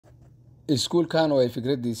Iskuulkan oo ay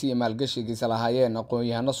fikradiisa iyo maalgashigiisa lahaayeen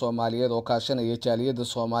aqoon-yahano Soomaaliyeed oo kaashanaya jaaliyadda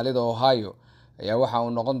Soomaalida Ohio ayaa waxa uu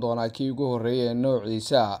noqon doonaa kii ugu horeeyay ee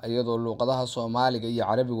noociisa iyadoo luqadaha Soomaaliga iyo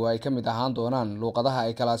Carabigu ay kamid ahaan doonaan luqadaha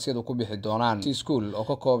ay kalaasyadu ku bixi doonaan. Iskuul oo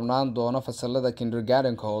ka koobnaan doona fasalada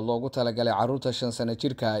kindergarten-ka oo loogu talagalay carruurta 5 sano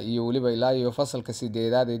jirka iyo waliba ilaa iyo fasalka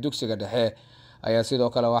 8aad ee dugsiga dhexe ayaa sidoo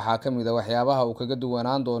kale waxaa kamid ah waxyaabaha uu kaga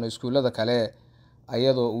duwanaan doono iskuulada kale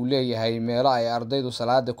ayadoo uu leeyahay meelo ay ardaydu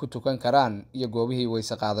salaada ku tukan karaan iyo goobihii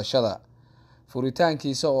weyse qaadashada.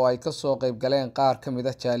 Furitaankiisa oo ay ka soo qayb galeen qaar ka mid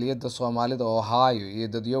ah jaaliyadda Soomaalida Ohio iyo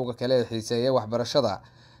dadyowga kale ee xiiseeya waxbarashada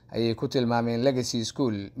ayay ku tilmaameen Legacy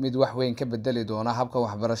School mid wax weyn ka bedeli doona habka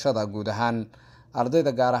waxbarashada guud ahaan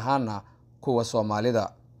ardayda gaar ahaana kuwa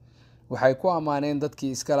Soomaalida. Waxay ku amaaneen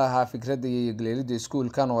dadkii iska lahaa fikradda iyo galeelida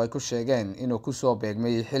iskuulkan oo ay ku sheegeen inuu ku soo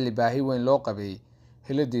beegmay xilli baahi weyn loo qabay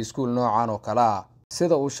helidda iskuul noocan oo kale ah.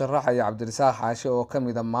 Sida uu sharaxayo Cabdirasaaq Xaashi oo ka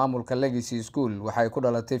mid ah maamulka Legacy School waxay ku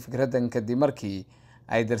dhalatay fikraddan kadib markii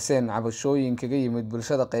ay darseen cabashooyin kaga yimid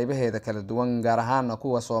bulshada qaybaheeda kala duwan gaar ahaan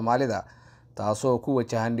kuwa Soomaalida taasoo ku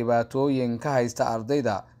wajahan dhibaatooyin ka haysta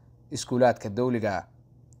ardayda iskuulaadka dawliga.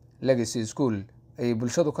 Legacy School ay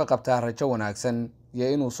bulshadu ka qabtaa rajo wanaagsan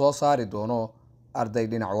iyo inuu soo saari doono arday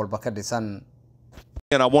dhinac walba ka dhisan.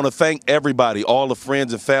 And I want to thank everybody, all the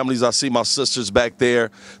friends and families. I see my sisters back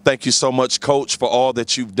there. Thank you so much, Coach, for all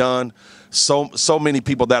that you've done. So many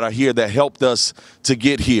people that are here that helped us to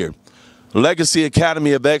get here. Legacy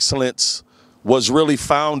Academy of Excellence was really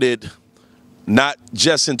founded not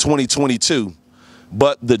just in 2022,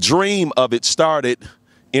 but the dream of it started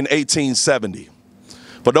in 1870.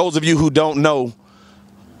 For those of you who don't know,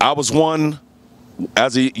 I was one,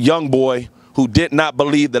 as a young boy, who did not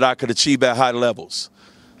believe that I could achieve at high levels.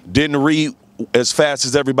 Didn't read as fast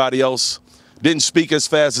as everybody else, didn't speak as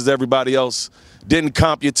fast as everybody else, didn't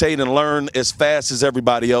computate and learn as fast as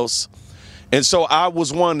everybody else. And so I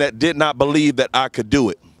was one that did not believe that I could do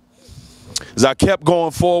it. As I kept going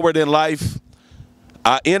forward in life,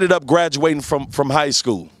 I ended up graduating from high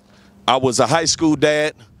school. I was a high school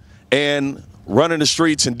dad and running the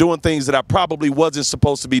streets and doing things that I probably wasn't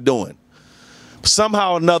supposed to be doing.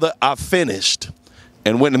 Somehow or another, I finished.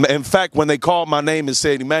 And in fact, when they called my name and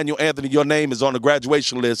said, Emmanuel Anthony, your name is on the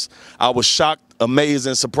graduation list, I was shocked, amazed,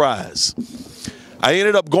 and surprised. I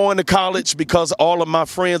ended up going to college because all of my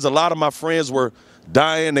friends, a lot of my friends were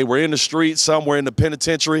dying. They were in the streets, some were in the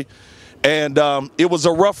penitentiary. And it was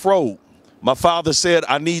a rough road. My father said,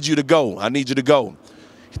 I need you to go. I need you to go.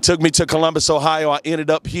 He took me to Columbs, Ohio. I ended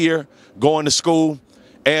up here going to school.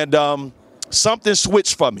 And something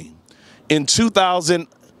switched for me. In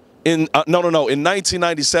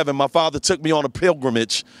 1997, my father took me on a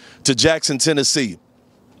pilgrimage to Jackson, Tennessee.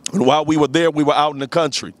 And while we were there, we were out in the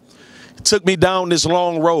country. He took me down this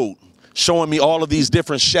long road, showing me all of these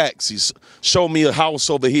different shacks. He showed me a house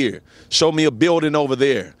over here, showed me a building over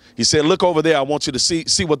there. He said, look over there, I want you to see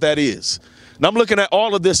what that is. And I'm looking at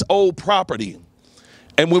all of this old property.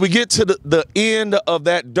 And when we get to the end of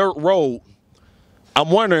that dirt road,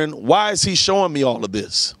 I'm wondering, why is he showing me all of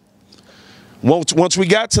this? Once we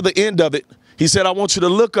got to the end of it, he said, I want you to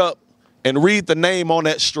look up and read the name on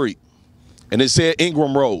that street. And it said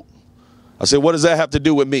Ingram Road. I said, what does that have to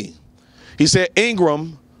do with me? He said,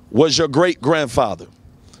 Ingram was your great-grandfather.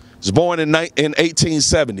 He was born in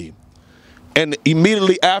 1870. And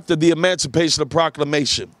immediately after the Emancipation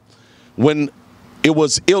Proclamation, when it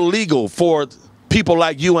was illegal for people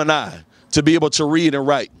like you and I to be able to read and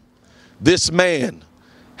write, this man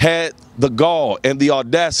had the gall and the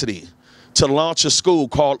audacity to launch a school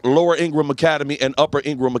called Lower Ingram Academy and Upper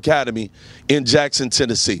Ingram Academy in Jackson,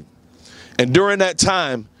 Tennessee. And during that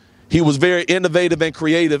time, he was very innovative and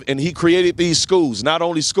creative, and he created these schools, not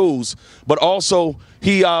only schools, but also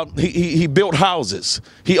he built houses.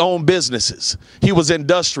 He owned businesses. He was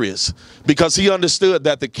industrious because he understood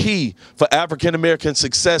that the key for African-American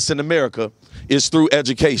success in America is through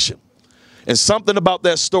education. And something about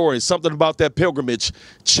that story, something about that pilgrimage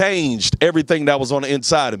changed everything that was on the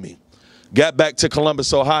inside of me. Got back to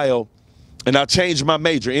Columbus, Ohio, and I changed my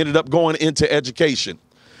major, ended up going into education.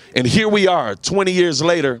 And here we are 20 years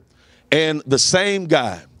later, and the same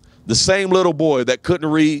guy, the same little boy that couldn't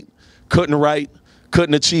read, couldn't write,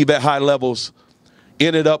 couldn't achieve at high levels,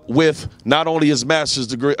 ended up with not only his master's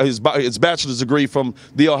degree, his bachelor's degree from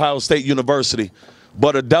The Ohio State University,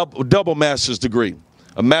 but a double master's degree,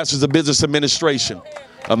 a master's of business administration,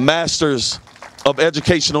 a master's of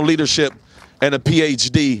educational leadership, and a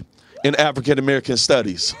PhD in African American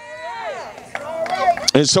studies.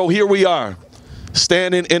 And so here we are,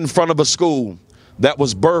 standing in front of a school that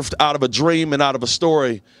was birthed out of a dream and out of a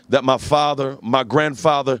story that my father, my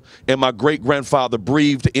grandfather, and my great-grandfather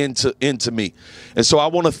breathed into me. And so I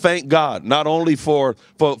want to thank God, not only for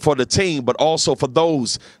the team, but also for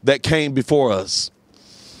those that came before us.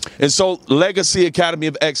 And so Legacy Academy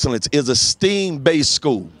of Excellence is a STEAM-based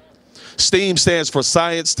school. STEAM stands for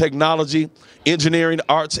science, technology, engineering,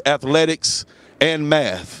 arts, athletics, and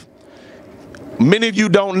math. Many of you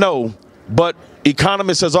don't know, but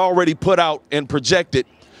economists has already put out and projected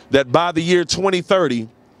that by the year 2030,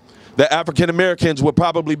 that African Americans will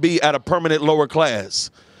probably be at a permanent lower class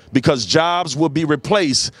because jobs will be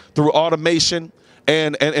replaced through automation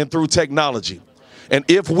and through technology. And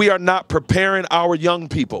if we are not preparing our young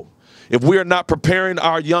people, if we are not preparing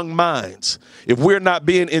our young minds, if we're not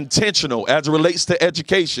being intentional as it relates to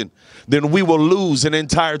education, then we will lose an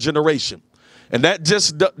entire generation. And that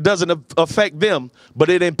just doesn't affect them, but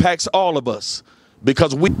it impacts all of us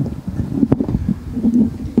because we.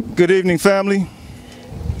 Good evening, family.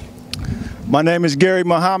 My name is Gary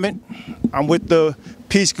Muhammad. I'm with the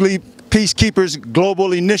Peacekeepers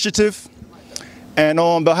Global Initiative. And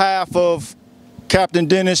on behalf of Captain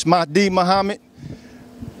Dennis Mahdi Muhammad,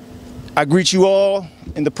 I greet you all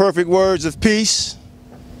in the perfect words of peace.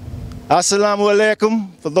 Assalamu alaikum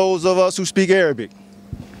for those of us who speak Arabic.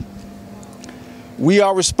 We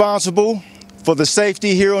are responsible for the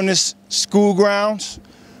safety here on this school grounds.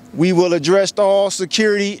 We will address all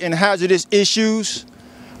security and hazardous issues.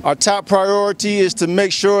 Our top priority is to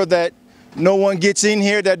make sure that no one gets in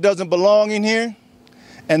here that doesn't belong in here,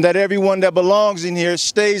 and that everyone that belongs in here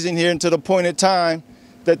stays in here until the appointed time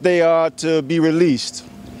that they are to be released.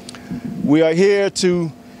 We are here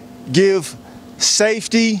to give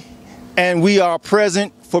safety, and we are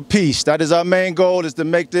present for peace. That is our main goal, is to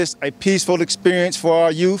make this a peaceful experience for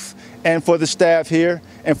our youth and for the staff here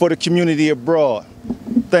and for the community abroad.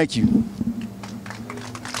 Thank you.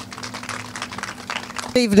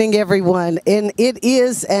 Good evening, everyone, and it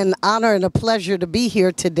is an honor and a pleasure to be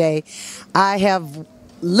here today. I have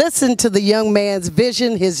listened to the young man's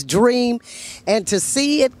vision, his dream, and to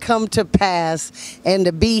see it come to pass and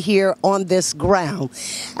to be here on this ground.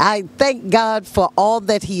 I thank God for all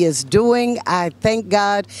that he is doing. I thank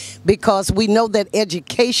God because we know that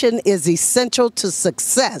education is essential to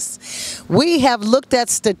success. We have looked at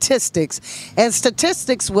statistics, and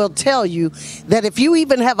statistics will tell you that if you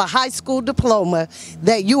even have a high school diploma,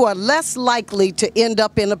 that you are less likely to end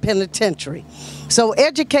up in a penitentiary. So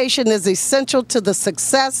education is essential to the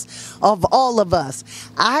success of all of us.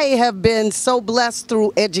 I have been so blessed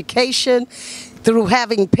through education, through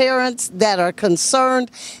having parents that are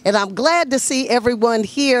concerned, and I'm glad to see everyone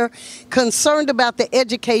here concerned about the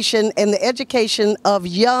education and the education of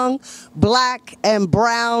young black and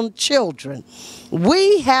brown children.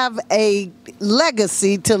 We have a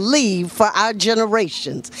legacy to leave for our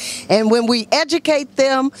generations. And when we educate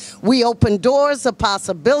them, we open doors of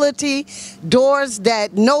possibility, doors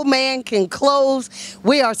that no man can close.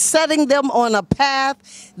 We are setting them on a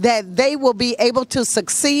path that they will be able to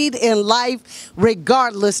succeed in life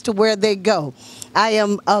regardless to where they go. I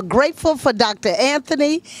am grateful for Dr.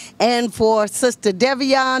 Anthony and for Sister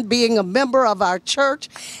Devion being a member of our church,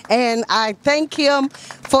 and I thank him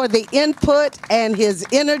for the input and his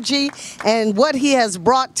energy and what he has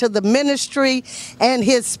brought to the ministry and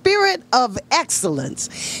his spirit of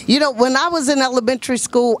excellence. You know, when I was in elementary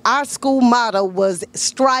school, our school motto was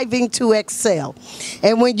striving to excel.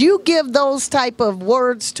 And when you give those type of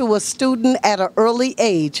words to a student at an early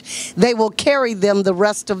age, they will carry them the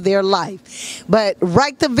rest of their life. But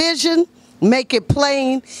write the vision, make it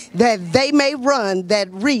plain, that they may run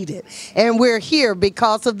that read it. And we're here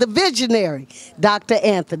because of the visionary, Dr.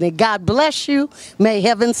 Anthony. God bless you. May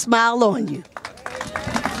heaven smile on you.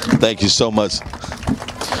 Thank you so much.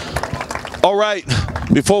 All right,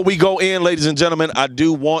 before we go in, ladies and gentlemen, I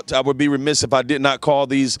would be remiss if I did not call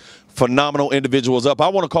these phenomenal individuals up. I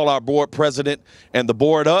want to call our board president and the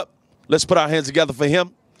board up. Let's put our hands together for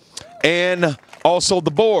him. And also the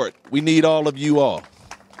board. We need all of you all.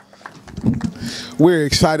 We're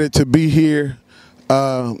excited to be here.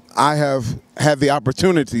 I have had the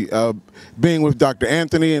opportunity of being with Dr.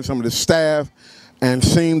 Anthony and some of the staff and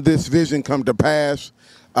seeing this vision come to pass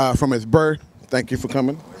from its birth. Thank you for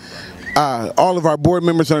coming. All of our board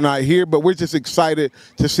members are not here, but we're just excited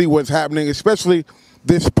to see what's happening, especially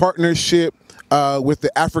this partnership with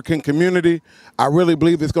the African community. I really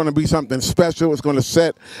believe it's going to be something special. It's going to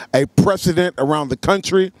set a precedent around the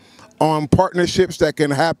country on partnerships that can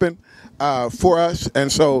happen for us.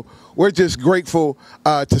 And so we're just grateful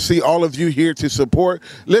to see all of you here to support.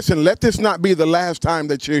 Listen, let this not be the last time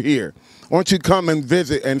that you're here. I want you to come and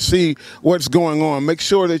visit and see what's going on. Make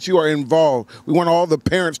sure that you are involved. We want all the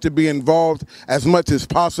parents to be involved as much as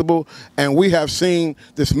possible. And we have seen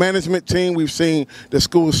this management team, we've seen the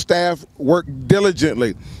school staff work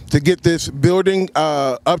diligently to get this building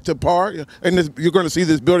up to par. And you're going to see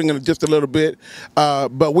this building in just a little bit.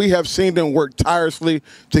 But we have seen them work tirelessly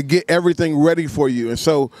to get everything ready for you. And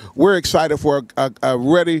so we're excited for a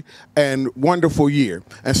ready and wonderful year.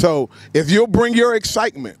 And so if you'll bring your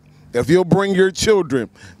excitement, if you'll bring your children,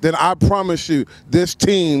 then I promise you this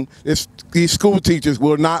team, these school teachers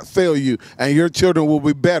will not fail you, and your children will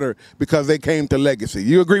be better because they came to Legacy.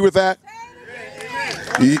 You agree with that?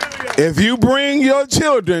 If you bring your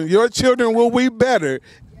children will be better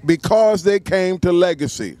because they came to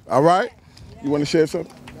Legacy. All right? You want to share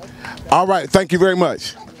something? All right. Thank you very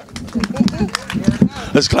much.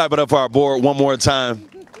 Let's clap it up for our board one more time.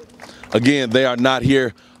 Again, they are not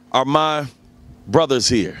here. Are my brothers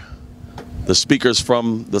here? The speakers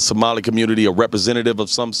from the Somali community, a representative of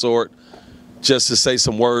some sort, just to say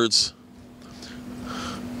some words.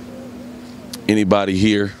 Anybody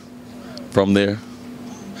here from there?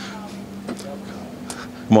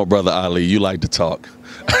 Come on, Brother Ali, you like to talk.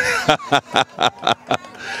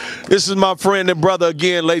 This is my friend and brother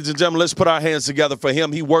again, ladies and gentlemen. Let's put our hands together for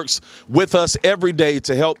him. He works with us every day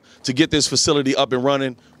to help to get this facility up and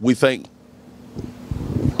running. We thank.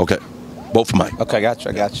 Okay, both mic. Okay, I got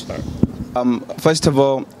you. First of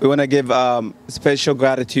all, we want to give special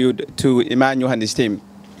gratitude to Emmanuel and his team.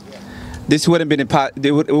 This wouldn't been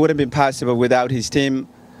possible without his team,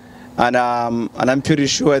 and I'm pretty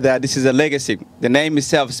sure that this is a legacy. The name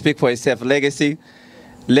itself speaks for itself. Legacy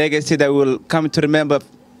that will come to remember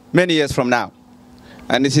many years from now,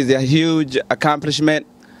 and this is a huge accomplishment,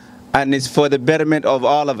 and it's for the betterment of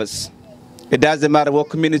all of us. It doesn't matter what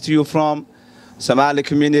community you're from. Somali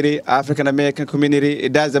community, African American community,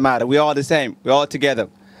 it doesn't matter. We're all the same. We're all together.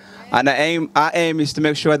 And our aim is to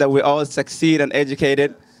make sure that we all succeed and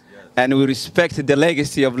educated, and we respect the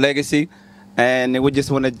legacy of Legacy. And we just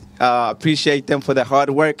want to appreciate them for their hard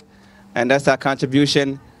work. And that's our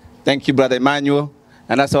contribution. Thank you, Brother Emmanuel.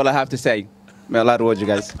 And that's all I have to say. May Allah reward you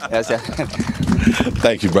guys. Yes, yeah.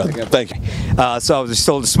 Thank you, brother. Thank you. So I was just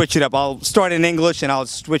told to switch it up. I'll start in English and I'll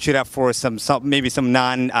switch it up for maybe some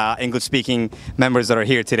non-English speaking members that are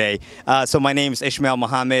here today. So my name is Ishmael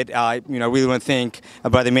Muhammad. I really want to thank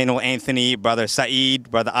Brother Emmanuel Anthony, Brother Saeed,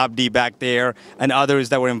 Brother Abdi back there, and others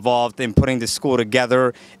that were involved in putting this school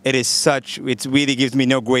together. It really gives me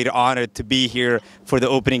no greater honor to be here for the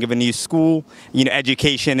opening of a new school.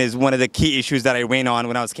 Education is one of the key issues that I ran on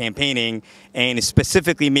when I was campaigning, and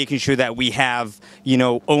specifically making sure that we have,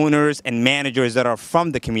 owners and managers that are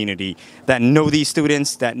from the community, that know these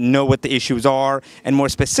students, that know what the issues are, and more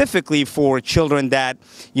specifically for children that,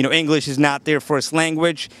 English is not their first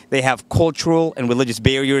language. They have cultural and religious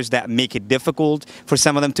barriers that make it difficult for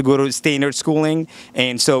some of them to go to standard schooling.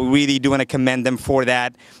 And so really do want to commend them for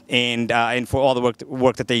that and for all the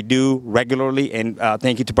work that they do regularly. And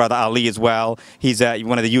thank you to Brother Ali as well. He's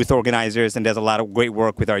one of the youth organizers and does a lot of great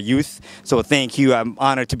work with our youth. So thank you. I'm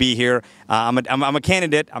honored to be here. I'm a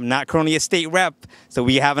candidate. I'm not currently a state rep. So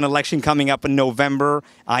we have an election coming up in November.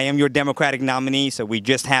 I am your Democratic nominee. So we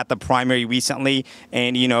just had the primary recently.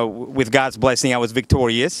 And, with God's blessing, I was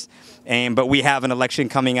victorious. But we have an election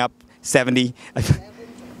coming up, 70.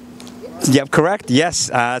 Yep, correct. Yes,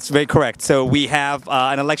 that's very correct. So we have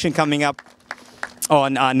an election coming up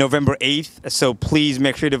on November 8th, so please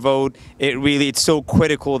make sure to vote. It's so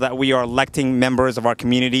critical that we are electing members of our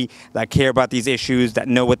community that care about these issues, that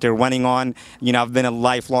know what they're running on. I've been a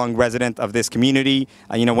lifelong resident of this community.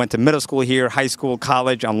 Went to middle school here, high school,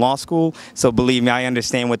 college, and law school. So believe me, I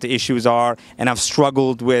understand what the issues are, and I've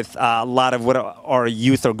struggled with a lot of what our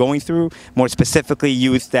youth are going through, more specifically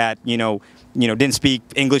youth that, didn't speak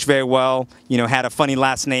English very well, had a funny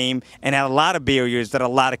last name, and had a lot of barriers that a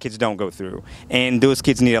lot of kids don't go through. And those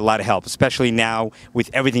kids need a lot of help, especially now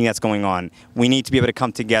with everything that's going on. We need to be able to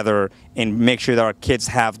come together and make sure that our kids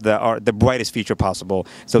have the brightest future possible.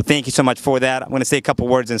 So thank you so much for that. I'm going to say a couple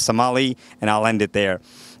words in Somali, and I'll end it there.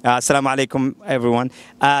 Assalamu alaikum, everyone.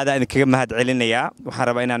 Aadaan kaga mahad celinaya. Waxaan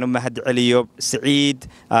rabaa inaan u mahad celiyo Saeed,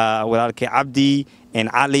 walaalkay Abdi, and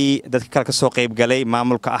Ali, dadka kale ka soo qayb galay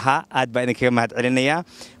maamulka ahaa. Aad baan idinkaga mahad celinaya.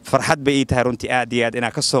 Farxad bay ii tahay runtii aad iyo aad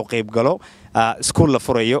inaan ka soo qayb galo. Iskuul la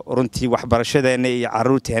furayo runtii waxbarashadeena iyo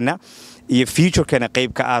carruurteena iyo future-kana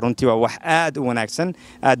qayb ka runtii waa wax aad u wanaagsan.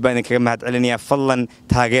 Aad baan idinkaga mahad celinaya. Fadlan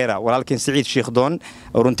taageera walaalkeen Saeed Sheekhdon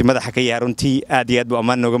oo runtii madaxa ka yahay runtii aad iyo aad buu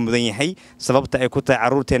ammaan nooga mudan yahay. Sababta ay ku tahay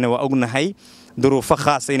carruurteena waa ognahay. duruufo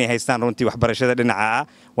khaas inay haystaan runtii waxbarashada dhinaca ah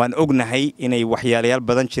waan ognahay inay waxyaalayaal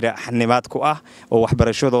badan jira xanimaad ku ah oo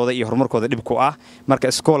waxbarashadooda iyo horumarkooda dhib ku ah marka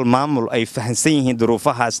iskool maamul ay fahansan yihiin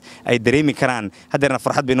duruufahaas ay dareemi karaan hadeerna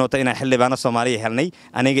farxad bay noqotay inaan xildhibaano Soomaaliya helnay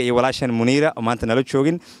aniga iyo walaashan Muniira oo maanta nala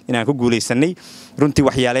joogin inaan ku guuleysanay runtii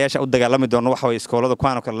waxyaalayaasha u dagaalami doono waxa way iskoolada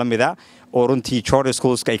kuwaano kala lamida oo runtii charter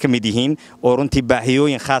schools ay kamid yihiin oo runtii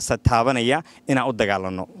baahiyooyin khaas ah taabanaya inaan u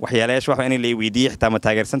dagaalano waxyaalayaasha waxa in la weydiiyay xitaa ma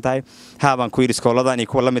taageersan tahay haabaan ku yiri iskooladan iyo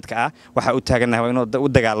kuwa lamidka ah waxa u taaganahay inuu u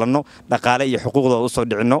dagaalano dhaqaale iyo xuquuqdooda u soo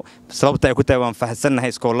dhicino sababta ay ku tahay waan fahansanahay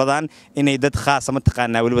iskooladan inay dad khaas ah ma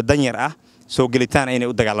taqaanaa waliba danyar ah soo gelitaan inay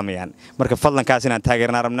u dagaalamayaan marka fadlankaas inaan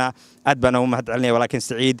taageerna rabnaa aad baan ugu mahadcelinaya walaakin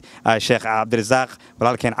Saciid Sheekh Cabdirasaaq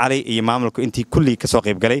walaalkeen Cali iyo maamulku intii kulli ka soo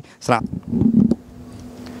qayb galay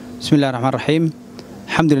بسم الله الرحمن الرحيم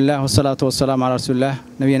الحمد لله والصلاة والسلام على رسول الله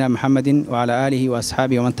نبينا محمد وعلى آله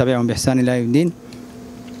وأصحابه ومن تبعهم بإحسان إلى يوم الدين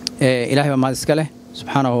إلهي وما اسكله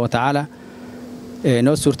سبحانه وتعالى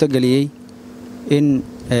نو suurta galiyay in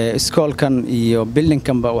iskoolkan iyo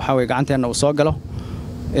buildingkan ba waxa way gacanteena u soo galo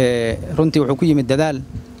runtii wuxuu ku yimid dadaal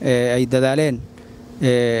ay dadaaleen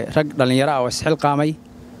rag dhalinyaro ah oo isxil qaamay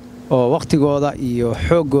oo waqtigooda iyo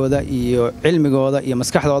xoogooda iyo cilmigooda iyo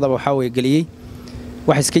maskaxdooda waxa way galiyay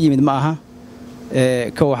wax iska yimid ma aha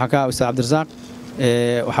ka waxa ka Ustaad Cabdirasaaq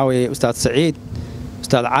waxa way Ustaad Saciid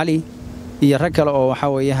Ustaad Cali iyo rag kale oo waxa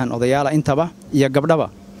weeyaan odayaal intaba iyo gabdhaba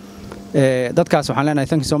dadkaas waxaan leenahay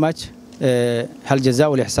thank you so much hal jazaa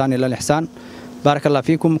wal ihsan ila al ihsan barakallahu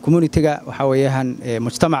fiikum community-ga waxa weeyaan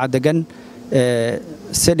mujtamaca degan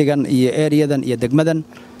sedigan iyo area-dan iyo degmadan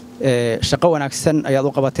shaqo wanaagsan ayaad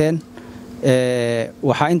u qabateen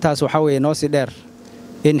waxa intaas waxa weey noo si dheer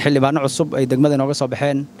in xildhibaano cusub ay degmada nooga soo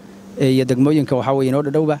baxeen iyo degmooyinka waxa weey noo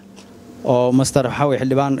dhawba oo master waxa weey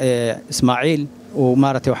xildhibaan Ismaaciil oo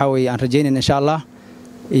maartay waxa weey aan rajeynayna insha Allah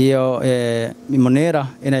iyo Muniira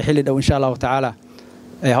inay xilli dhow insha Allah taala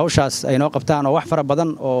hawshaas ay noo qabtaan oo wax fara badan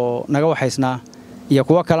oo naga waxaysnaa iyo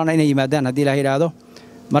kuwa kalena inay yimaadaan hadii Ilaahay yiraahdo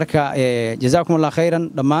marka jazaakumullahu khayran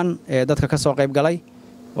dhamaan dadka ka soo qayb galay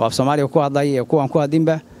oo af Soomaaliya ku hadlay iyo kuwan ku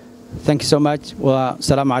hadinba thank you so much wa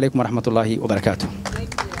salaamu alaykum wa rahmatullahi wa barakatuh.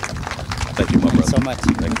 Thank you, my brother. So much.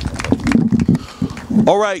 Thank you.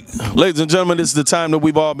 All right, ladies and gentlemen, this is the time that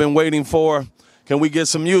we've all been waiting for. Can we get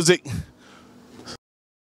some music?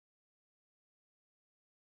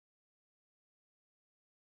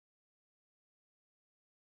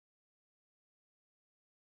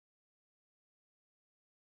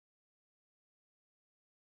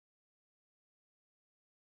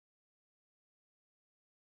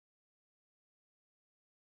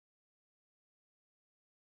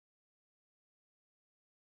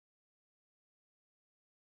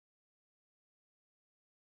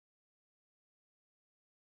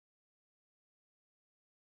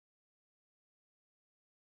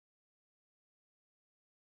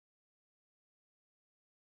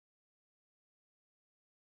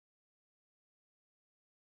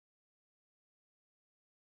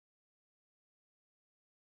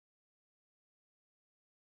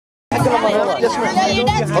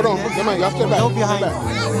 Hold on, come on, y'all step back. Go behind.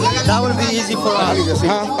 That would be easy for us.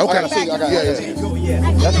 Huh? Okay. Yeah.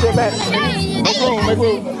 Y'all step back. Make room, make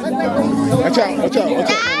room. Watch out, watch out,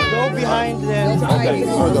 watch out. Go behind them. Okay.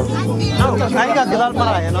 I got Gilal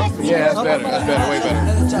Para, you know? Yeah, that's better. That's better, way better.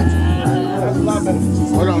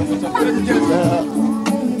 Hold on.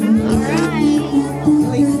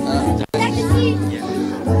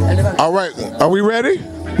 All right, are we ready?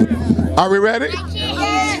 Are we ready?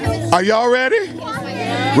 Are y'all ready?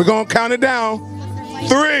 We're gonna count it down.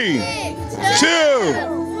 3, 2,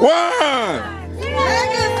 1.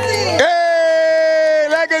 Hey,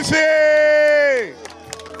 legacy!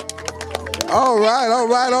 All right, all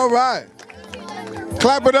right, all right.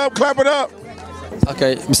 Clap it up, clap it up.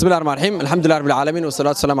 Okay, bismillah ar-Rahman ar-Rahim. Alhamdulillah rabbil alamin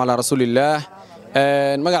wassalatu wassalamu ala rasulillah.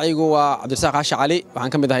 Magacaygu waa Cabdirasaaq Xaashi Cali, waxaan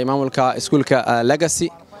ka mid ahay maamulka iskuulka Legacy.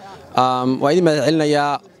 Waa idin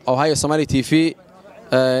mahadcelinayaa Ohio Somali TV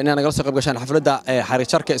inaan nagala soo qayb gashaan xafladda xariiq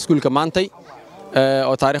jarka iskuulka maantay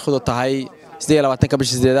oo taariikhdu tahay 28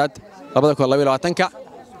 bishii 8 2022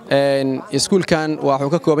 iskuulkan wuxuu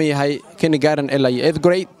ka kooban yahay kindergarten ilaa 8th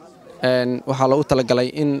grade waxaa loogu talagalay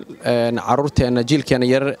in caruurteena jiilkeena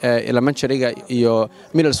yar elementary-ga iyo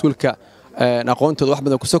middle schoolka aqoontooda wax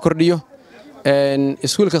badan ku soo kordhiyo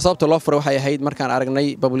iskuulka sababta loo furay waxay ahayd markaan aragnay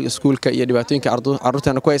public schoolka iyo dhibaatooyinka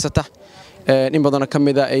caruurteena ku haysata in badan ka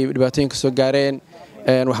mid ah ay dhibaatooyinka soo gaareen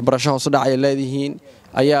waxbarasho hoos u dhacay leeyihiin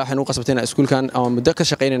ayaa waxaan u qasabtayna iskuulkan ama muddo ka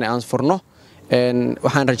shaqeynayna aan furno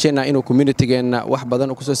waxaan rajaynayaa inuu community-geena wax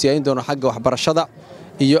badan ku soo siyaadin doono xagga waxbarashada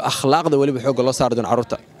iyo akhlaaqda waliba xoog loo saari doono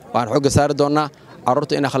caruurta waxaan xoog saari doonaa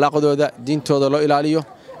carruurta in akhlaaqdooda diintooda loo ilaaliyo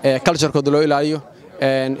culturekooda loo ilaaliyo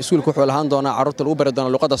iskuulku wuxuu lahaan doonaa carruurta lagu bari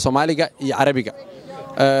doonaa luqadda Soomaaliga iyo Carabiga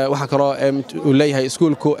waxaa kaloo uu leeyahay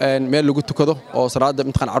iskuulku meel lagu tukado oo salaada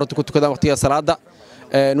midqan carruurta ku tukadaan waqtiga salaada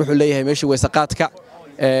wuxuu leeyahay meeshii weysaqaadka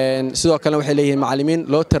sidoo kale waxay leeyihiin macallimiin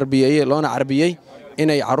loo tarbiyeeyay loona carbiyay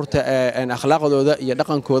inay carruurta akhlaaqdooda iyo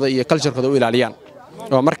dhaqankooda iyo culturekooda u ilaaliyaan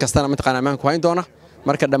oo mar kastana midqan ammaan ku hayn doona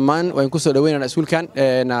marka dhammaan waan ku soo dhaweynaynaa iskuulkan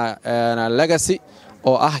Legacy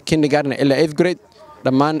oo ah kindergarten ilaa 8th grade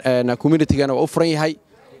dhammaan community-gana waa u furan yahay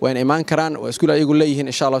waan imaan karaan waa iskuul ayagu leeyihiin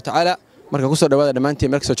insha Allah tacaala marka ku soo dhawaada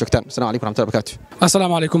dhammaantiin marka soo joogtaan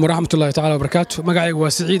assalaamu calaykum waraxmatullaahi tacaala wabarakaatu magacaygu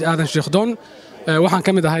waa Siciid Aadan Sheekh Doon waxaan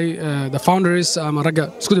ka mid ahay the founders ama ragga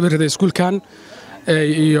isku dabirada iskuulkan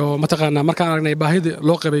iyo mataqaanaa markaan aragnay baahida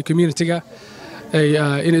loo qabay community-ga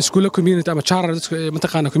in iskuulla community ama charter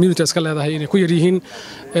mataqaanaa community iska leedahay inay ku yar yihiin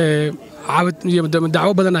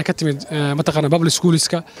dacwo badan ay ka timid mataqaanaa public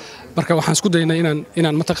schoolska marka waxaan isku daynay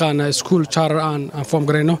inaan mataqaanaa school charter aan form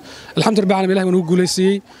gareyno alxamdulillah rabbil ilahi wuu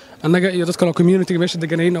guuleysiyay annaga iyo dad kale community meesha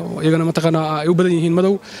deganayna iyagana mataqaanaa ay u badan yihiin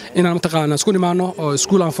madow inaan mataqaanaa isku nimaano oo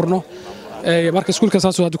school aan furno marka iskuulka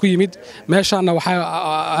saasoo hadda ku yimid meeshaana waxaa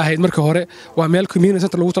ahayd markii hore waa meel community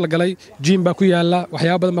center lagu talagalay gym baa ku yaala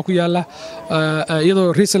waxyaabo badan baa ku yaala iyadoo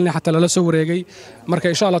recently xataa lala soo wareegay marka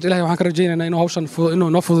insha Allah ilaahay waxaan ka rajaynaynaa inuu hawshan inuu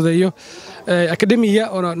noo fududeeyo academia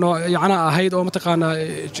oo yacna ahayd oo mataqaanaa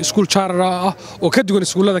school charter ah oo ka duwan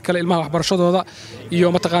iskuulada kale ilmaha waxbarashadooda iyo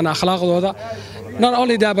mataqaanaa akhlaaqdooda not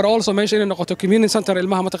only that but also meesha inay noqoto community center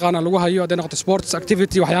ilmaha mataqaanaa lagu hayo haday noqoto sports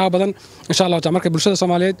activity waxyaabo badan insha Allah marka bulshada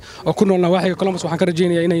Soomaaliyeed oo ku nool nawaaxiga Columbs waxaan ka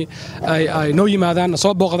rajaynayaa inay ay noo yimaadaan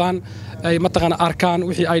soo booqdaan ay mataqaanaa arkaan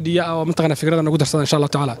wixii idea oo mataqaanaa fikrada nagu darsadaan insha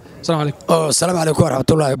Allah tacaala assalaamu calaykum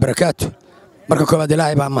waraxmatullaahi wabarakaatu marka koowaad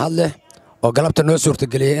ilaahay baa mahad leh oo galabta noo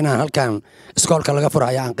suurtageliyay inaan halkan iskoolka laga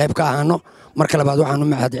furayo aan qayb ka ahaano marka labaad waxaan u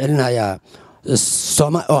mahad celinayaa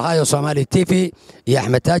Ohio Somali TV iyo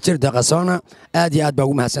Axmed Taajir Daqasona aad iyo aad baa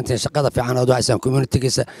ugu mahadsantihiin shaqada fiican oo haysan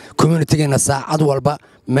community-geena saacad walba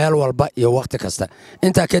meel walba iyo waqti kasta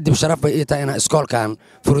inta kadib sharaf bay ii tahay inaan iskoolkan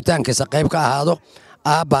furitaankiisa qayb ka ahaado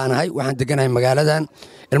aabbaanahay waxaan deganahay magaaladan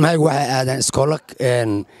ilmahaygu waxay aadaan iskoolo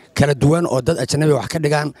kala duwan oo dad ajnabi wax ka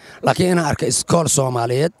dhigaan laakiin inaan arko iskool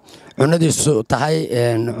Soomaaliyeed cunadiisu tahay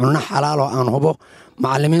cunno xalaal oo aan hubo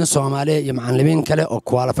macallimiin Soomaaliya iyo macallimiin kale oo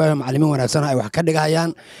qualify macallimiin wanaagsan ay wax ka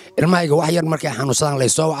dhigayaan ilmahayga wax yar markay xanuunsadaan la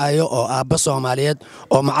soo wacayo oo aabba Soomaaliyeed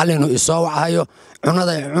oo macallin uu soo wacayo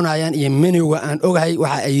cunada ay cunayaan iyo menu-ga aan ogahay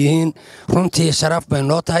waxa ay yihiin runtii sharaf bay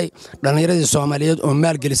noo tahay dhalinyaradii Soomaaliyeed oo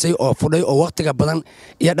maal gelisay oo fudhay oo waqtiga badan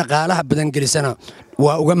iyo dhaqaalaha badan gelisana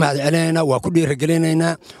waa uga mahad celinaynaa waa ku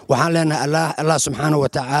dhiirigelinaynaa waxaan leenahay Allah subxaanahu wa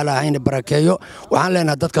tacaala hayna barakeeyo waxaan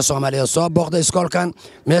leenahay dadka Soomaaliyeed soo booqday iskoolkan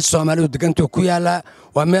meesha Soomaalidu degantu ku yaala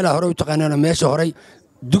waa meel hore u taqaanana meesha hore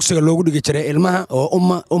dugsiga loogu dhigi jiray ilmaha oo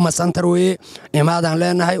umma center weeye imaadaan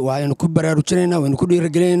leenahay waa in ku baraarujinaynaa waa in ku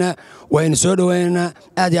dhiirigelinaynaa waa in soo dhaweynaynaa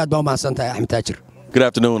aad iyo aad baa u mahadsantahay Axmed Taajir. Good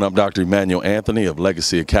afternoon. I'm Dr. Emmanuel Anthony of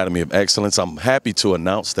Legacy Academy of Excellence. I'm happy to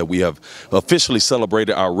announce that we have officially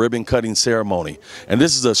celebrated our ribbon cutting ceremony. And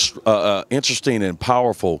this is an interesting and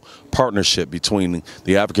powerful partnership between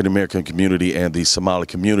the African American community and the Somali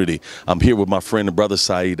community. I'm here with my friend and brother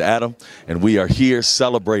Saeed Adam, and we are here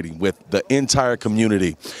celebrating with the entire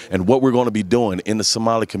community. And what we're going to be doing in the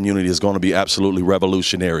Somali community is going to be absolutely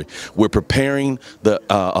revolutionary. We're preparing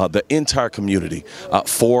the entire community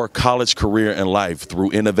for college, career, and life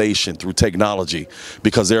through innovation, through technology,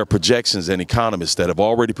 because there are projections and economists that have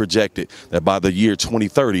already projected that by the year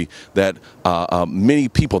 2030 that many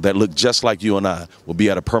people that look just like you and I will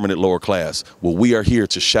be at a permanent lower class. Well, we are here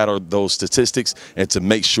to shatter those statistics and to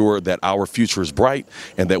make sure that our future is bright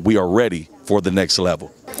and that we are ready for the next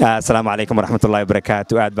level. السلام عليكم ورحمة الله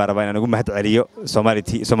وبركاته. أد باربانا نقول مهد عليو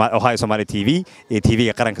Ohio Somali TV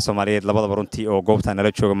TV قرن كسومالية لبض برونتي أو جوبتا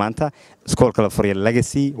نلتشوا جمانتا سكول كالفوريا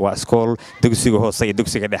Legacy وسكول دكسيجو هو صيد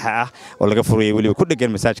دكسيجو دحاء ولا كفوريا واللي كل جن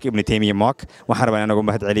مساج ابن تيمية ماك وحربنا نقول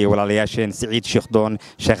مهد عليو ولا لياشين سعيد شيخ دون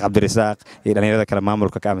شيخ عبد الرزاق يعني هذا كلام مامور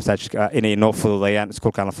كمساج إني نوفل ضيان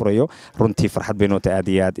سكول كالفوريا رونتي فرحت بينو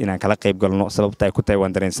تأديات إن كلا قيب قالوا سبب تاي كتاي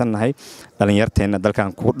واندرين سنة هاي دلنا يرتين دل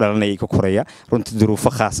كان دلنا يكوريا رونتي ظروف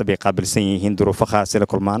خاصة بقابل سنين ظروف خاصة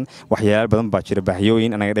لكلمان وحيال بدن باشر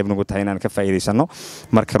بحيوين أنا قريب نقول تهينا كفاية سنة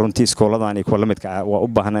مركرونتي سكولا داني كل متك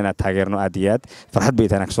وأبهنا أنا تاجرنا أديات فرحت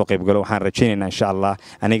بيت أنا كسوق يبقولوا حن رجينا إن شاء الله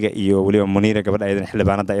أنا جي وليوم منيرة قبل أيضا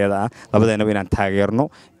حلبانا دايدا لبدأنا بينا تاجرنا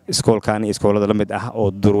سكول كان إسكول دلمت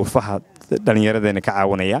ظروفها دنياردنا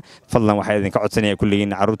كعاونية فضلا واحد كعدسنية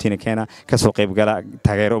كلين عروتين كنا كسوق يبقى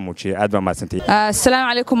تغيير أموشي أدبا ما سنتي. السلام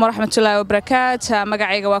عليكم ورحمة الله وبركاته.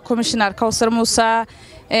 مقعيقة وكوميشنر كوثر موسى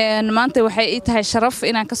maanta waxay ii tahay sharaf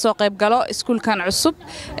inaan ka soo qayb galo iskuulkan cusub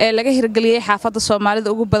ee laga hirgeliyay xaafadda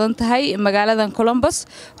Soomaalida ugu badan tahay magaaladan Columbs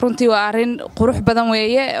runtii waa arin qurux badan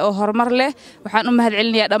weeye oo horumar leh waxaan u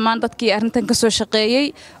mahadcelinayaa dhammaan dadkii arintan ka soo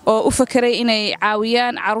shaqeeyay oo u fakiray inay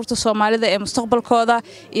caawiyaan carruurta Soomaalida ee mustaqbalkooda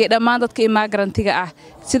iyo dhammaan dadka immigrant-iga ah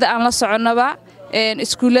sida aan la soconaba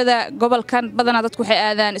iskuulada gobolkan badanaa dadku waxay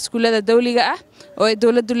aadaan iskuulada dawliga ah oo ay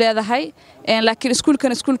dawladdu leedahay laakiin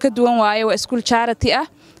iskuulkan iskuul ka duwan waaye waa iskuul charity ah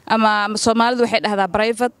ama Soomaalidu waxay dhahdaa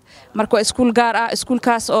private marka waa iskuul gaar ah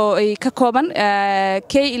iskuulkaas oo ay ka kooban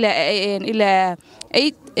K ila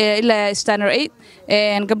 8 standard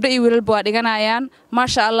 8 gabdho iyo wiilba waa dhiganayaan ma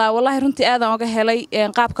sha Allah wallahi runtii aad aan uga helay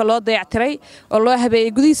qaabka loo dayactiray oo loo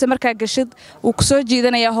habeeyay gudihiisa marka gashid uu ku soo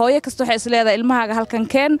jiidanaya hooyo kasta waxay isleedahay ilmahaaga halkan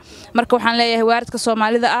keen marka waxaan leeyahay waalidka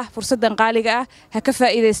Soomaalida ah fursadan qaaliga ah ha ka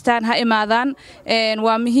faa'iideystaan ha imaadaan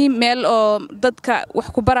waa muhiim meel oo dadka wax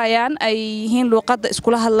ku barayaan ay yihiin luqadda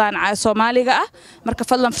iskula hadlaan Soomaaliga ah marka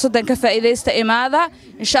fadlan fursadan ka faa'iideysta imaada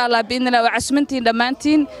insha Allah biidnillah waa casmantiin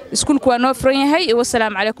dhamaantiin iskuulku waa noo furan yahay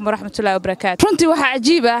والسلام عليكم ورحمة الله وبركاته. runtii waxa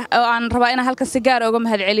cajiib ah oo aan rabaa inaan halka si gaar ah uga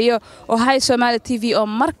mahadceliyo oo hay Somali TV oo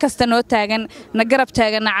mar kasta noo taagan na garab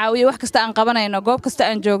taagan na caawiyo wax kasta aan qabanayno goob kasta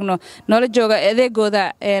aan joogno noola jooga adeegooda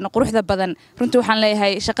quruxda badan runtii waxaan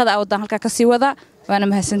leeyahay shaqada waddan halka ka sii wada waana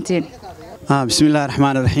mahadsantiin. بسم الله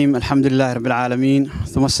الرحمن الرحيم الحمد لله رب العالمين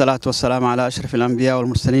ثم الصلاة والسلام على أشرف الأنبياء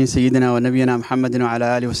والمرسلين سيدنا ونبينا محمد وعلى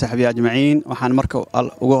آله وصحبه أجمعين وحان مركو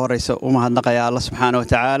ugu horeysa u mahadnaqayaa Allah subhanahu wa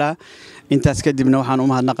ta'ala intaas kadibna waxaan u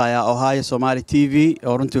mahadnaqayaa Ohio Somali TV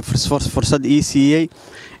oo runtii fursad ii siiyay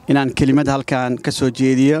inaan kelimad halkan ka soo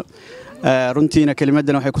jeediyo runtiina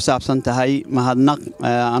kelimadan waxay ku saabsan tahay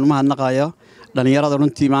aan u mahadnaqayo dhalinyarada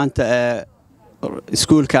runtii maanta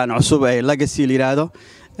iskuulkan cusub ee Legacy yiraahdo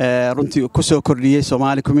runtii ku soo kordhiyay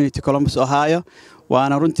Somali Community Columbus Ohio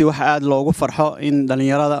waana runtii wax aad loogu farxo in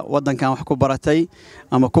dhalinyarada wadankan wax ku baratay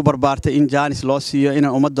ama ku barbaartay in jaanis loo siiyo in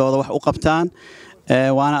ummadooda wax u qabtaan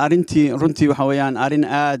waana arintii runtii waxa weeyaan arin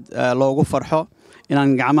aad loogu farxo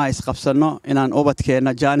inaan gacmaha isqabsano inaan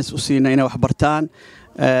ubadkeena jaanis u siino inay wax bartaan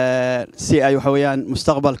si ay waxa weeyaan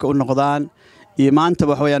mustaqbalka u noqdaan iyo maanta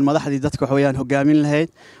waxa weeyaan madaxdii dadka waxa weeyaan hogaamin lahayd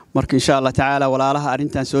marka insha Allah taala walaalaha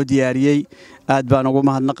arintan soo diyaariyay aad baan ugu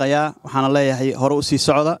mahadnaqayaa waxaan leeyahay hore u sii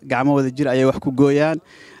socda gacmahooda jir ayay wax ku gooyaan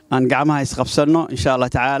aan gacmaha isqabsano insha Allah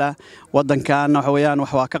taala wadankan waxa weeyaan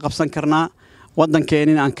wax waa ka qabsan karnaa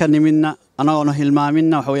wadankeenin aan ka nimidna anagoona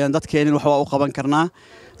hilmaaminna waxa weeyaan dadkeenin wax waa u qaban karnaa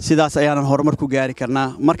sidaas ayaan horumar ku gaari karnaa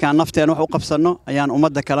markaan nafteena wax u qabsano ayaan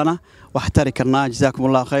ummadda kalena wax tari karnaa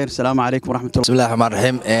jazaakumullahu khayr assalaamu alaykum warahmatullahi bismillahir rahmanir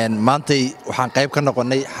rahiim maantay waxaan qayb ka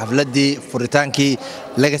noqonay xafladii furitaankii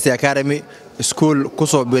Legacy Academy school ku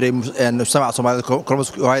soo biiray mujtamaca Soomaalida Columbus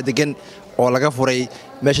Ohio degan oo laga furay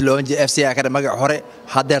meesha loo jeedo FC Academy magac hore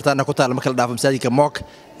hadeertaana ku taal marka la dhaafo masaajidka Mock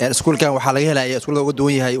iskuulkan waxaa laga helayaa iskuulka ugu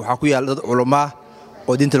duwan yahay waxaa ku yaal dad culimo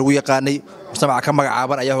oo diinta lagu yaqaanay mujtamaca ka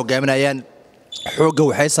magacaaban ayaa hogaaminayaan xooga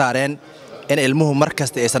waxay saareen in ilmuhu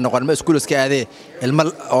markasta aysan noqon ma iskuul iska aadee ilmo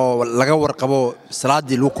oo laga warqabo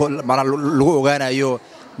salaadii lagu ogaanayo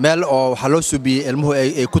meel oo waxa loo subiyay ilmuhu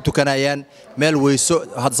ay ku tukanayaan meel weyso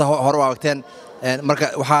hadda hore u aragteen marka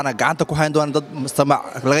waxaana gacanta ku hayn doona dad mujtamac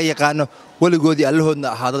laga yaqaano waligoodii allahoodna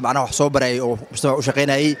ahaa dad macnaha wax soo baray oo mujtamac u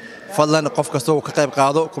shaqeynayay fadlan qof kasta oo ka qayb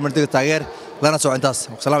qaado community taageer lana soo intaas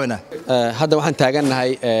salaamina hadda waxaan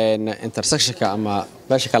taagannahay intersectionka ama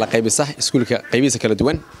meesha kala qaybisa iskuulka qaybiisa kala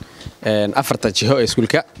duwan afarta jiho ee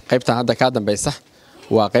iskuulka qaybtan hadda ka dambaysa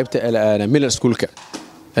waa qaybta middle schoolka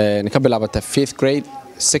ka bilaabata 5th grade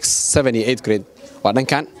 6th 7th iyo 8th grade waa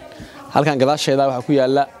dhankan halkan gadaasheeda waxa ku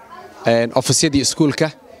yaala office-yadii iskuulka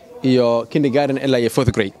iyo kindergarten ilaa iyo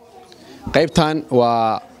 4th grade qaybtan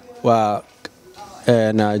waa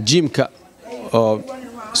gymka oo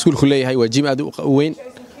iskuulku leeyahay waa gym aad u weyn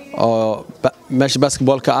oo meesha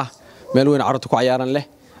basketballka ah meel weyn carruurta ku ciyaaran leh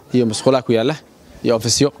iyo musqulaha ku yaala iyo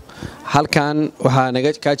office-yo halkan waxaa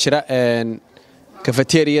naga ka jira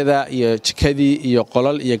cafeteria-da iyo jikadii iyo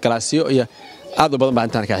qolal iyo galaasyo iyo aad u badan baa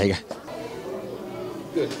intaan ka xiga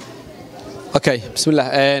okay bismillah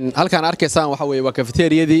halkan arkaysaan waxa weeye waa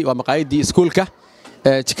cafeteria-dii waa maqaayadii iskuulka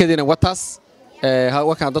jikadiina wataas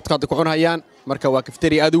halkan dadka ku cunayaan marka waa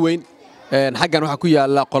cafeteria aad u weyn xaggan waxa ku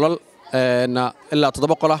yaala qolal ilaa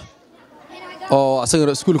 7 qol ah oo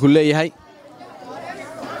asagana iskuulku leeyahay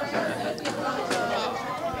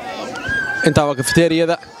inta waa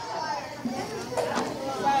cafeteria-da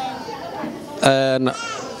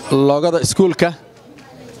loogada iskuulka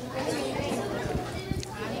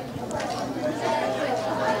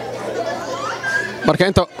marka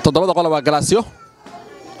inta 7 qol waa galaasyo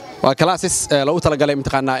waa classes loogu talagalay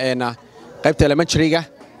imtixaana qaybta elementary-ga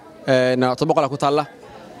 7 qol ku taala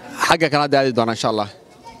xagga kala daadi doona insha Allah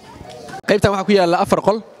qaybtan waxa ku yaala 4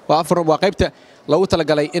 qol waa qaybta lagu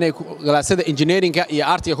talagalay inay galaasada engineeringa iyo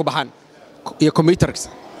artiga ku baxaan iyo computers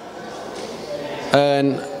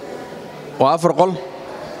waa 4 qol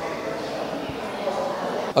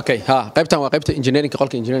okay qaybtan waa qaybta engineeringa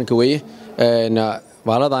qolka engineeringa weeye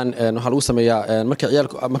baaladan waxa lagu sameeyaa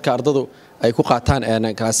marka ardadu ay ku qaataan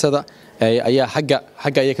galaasada ayaa xagga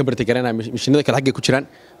ay ka bartay garanaa mishiinada kale xagga ku jiraan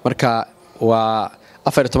marka waa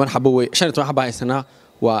 14 xabo way 15 xabo haysana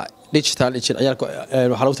waa digital ciyaalka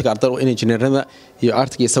waxa lagu tagaa ardada in engineerada iyo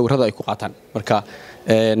artiga iyo sawirada ay ku qaataan marka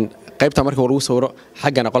qaybta marka lagu sawiro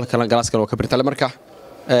xaggana qolka kale galaaska oo ka bartay marka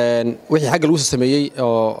wixii xagga lagu sameeyay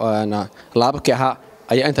oo laabka ahaa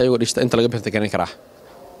ayaa inta ayagu dhishta inta laga bartay garan karaa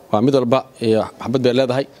waa mid walba iyo xabad bay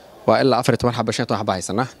leedahay waa ilaa 14 xabo 15 xabo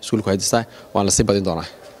haysana iskuulku haystaa waan la sii badin doonaa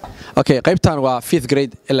okay qaybtan waa 5th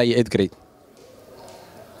grade ilaa 8th grade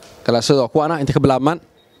galaasada kuwana inta ka bilaabmaan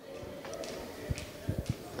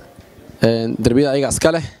darbiyada ayaga iska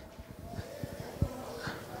leh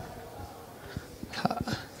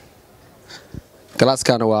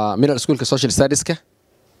galaaskana waa middle schoolka social studieska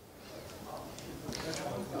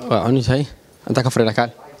waa cunitahay inta ka fariina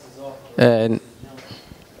kaan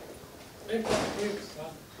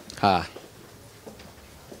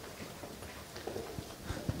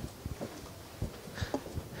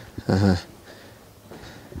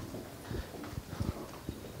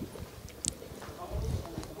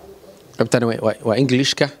qaybtan waa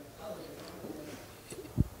Englishka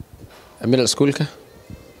middle schoolka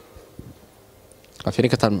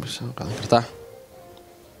afirin ka tan kartaa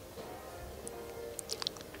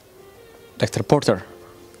Dr. Porter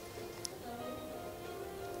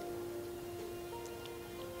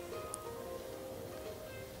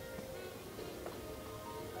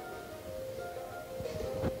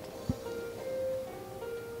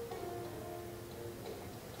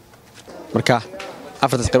marka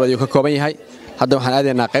afartaas qaybood ayuu ka kooban yahay hadda waxaan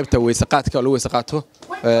aadaynaa qaybta weysaqaadka oo lagu weysaqaato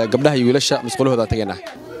gabdhaha iyo wiilasha masquulahooda tagaynaa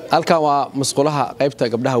halkan waa masquulaha qaybta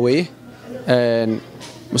gabdhaha weeye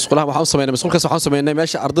masquulaha waxaan sameynay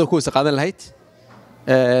meesha ardaydu ku weysaqaadan lahayd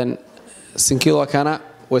sinkiidoo kana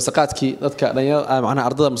weysaqaadkii dadka dhalinyarada macnaha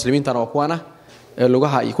ardayda muslimiintana waa kuwana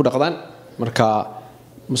lugaha ay ku dhaqdaan marka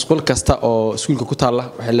masquul kasta oo iskuulka ku taala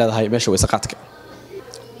waxay leedahay meesha weysaqaadka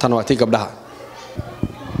tan waa tii gabdhaha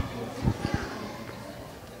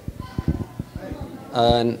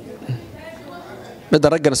midda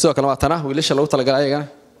raggana sidoo kale waa tana wiilasha lagu talagalay ayagana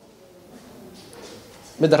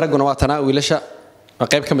midda ragguna waa tana wiilasha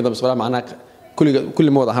qayb ka mid ah mas'uuliyadda macnaha kulli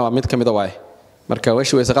mood ahaan waa mid ka mid ah waay marka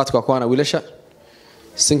weeshi weysaqaadku waa kuwana wiilasha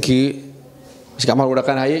sinkii gacmaha lagu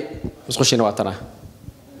dhaqanayay musqushina waa tana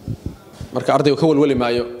marka ardaygu ka walwali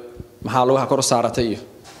maayo maxaa lugaha kor u saaratay iyo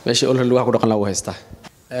meeshii ul lugaha ku dhaqan lagu haystaa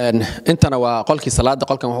intana waa qolkii salaada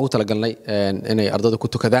qolkan waxaan ugu talagalnay inay ardaydu ku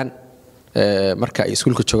tukadaan marka ay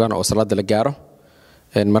iskuulka joogaan oo salaada la gaaro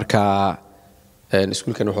marka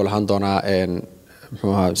iskuulkan wuxuu lahaan doonaa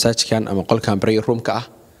muxuu ahaa masaajidkan ama qolkan prayer roomka ah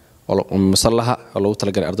oo musallaha oo lagu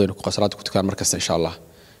talagalay ardaydu ku salaada ku tukaan markasta insha Allah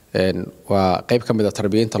waa qayb ka mid ah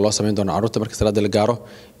tarbiyada loo sameyn doono carruurta marka salaada la gaaro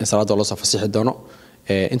in salaada loo soo fasixi doono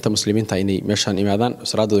inta muslimiinta inay meeshan imaadaan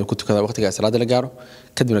salaadooda ku tukadaan waqtiga salaada la gaaro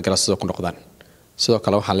kadibna galaasada ku noqdaan sidoo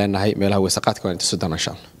kale waxaan leenahay meelaha weysaqaadka waa inta sudaan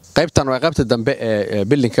insha Allah qaybtan waa qaybta dambe ee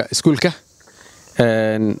buildingka iskuulka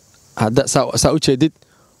hadda saa u jeedid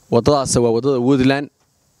wadadaas waa wadada Woodland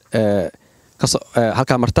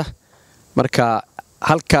halka marta marka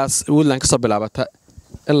halkaas Woodland ka soo bilaabata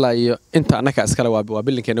ilaa iyo inta anaka iskala waa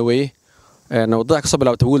buildingkeena weeye wadada ka soo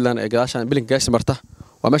bilaabata Woodland ee gadaashan buildingka gaas marta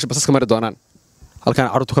waa meesha basaska mari doonaan halkan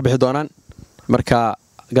carruurtu ka bixi doonaan marka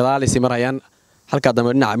gadaalisi marayaan halka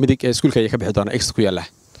dambe dhinaca midig ee iskuulka ay ka bixi doonaan ex ku yaala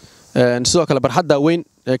sidoo kale barxadda weyn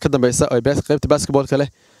ee ka dambaysa oo qaybta basketballka leh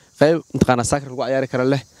qayb intaqaana soccer lagu ciyaari karo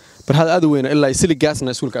leh barxad aad u weyn ilaa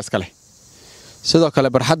siligaasna iskuulka iska leh sidoo kale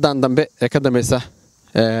barxaddan dambe ee ka dambaysa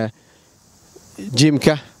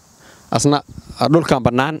jimka asna dhulkan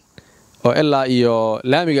bannaan oo ilaa iyo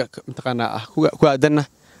laamiga intaqaana ku aadanna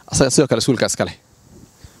asaga sidoo kale iskuulka iska leh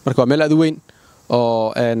marka waa meel aad u weyn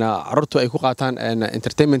oo carruurtu ay ku qaataan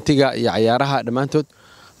entertainmentiga iyo ciyaaraha dhammaantood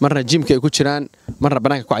marna jimka ay ku jiraan marna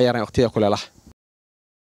bannaanka ku ciyaaraan waqtiga kuleelaha